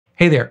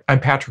Hey there, I'm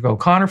Patrick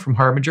O'Connor from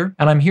Harbinger,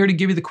 and I'm here to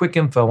give you the quick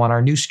info on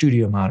our new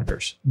studio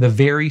monitors, the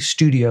Vari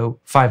Studio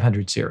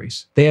 500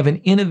 series. They have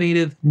an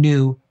innovative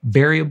new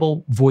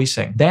variable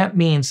voicing. That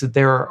means that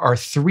there are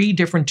 3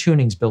 different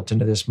tunings built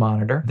into this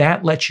monitor.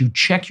 That lets you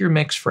check your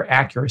mix for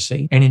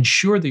accuracy and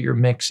ensure that your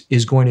mix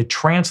is going to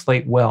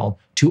translate well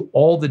to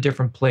all the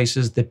different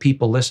places that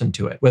people listen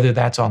to it, whether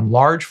that's on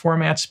large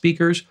format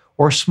speakers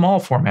or small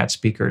format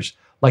speakers,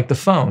 like the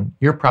phone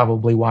you're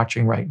probably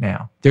watching right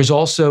now. There's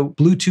also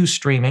Bluetooth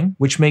streaming,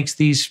 which makes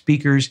these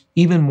speakers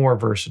even more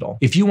versatile.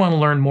 If you want to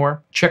learn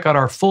more, check out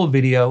our full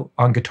video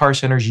on Guitar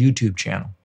Center's YouTube channel.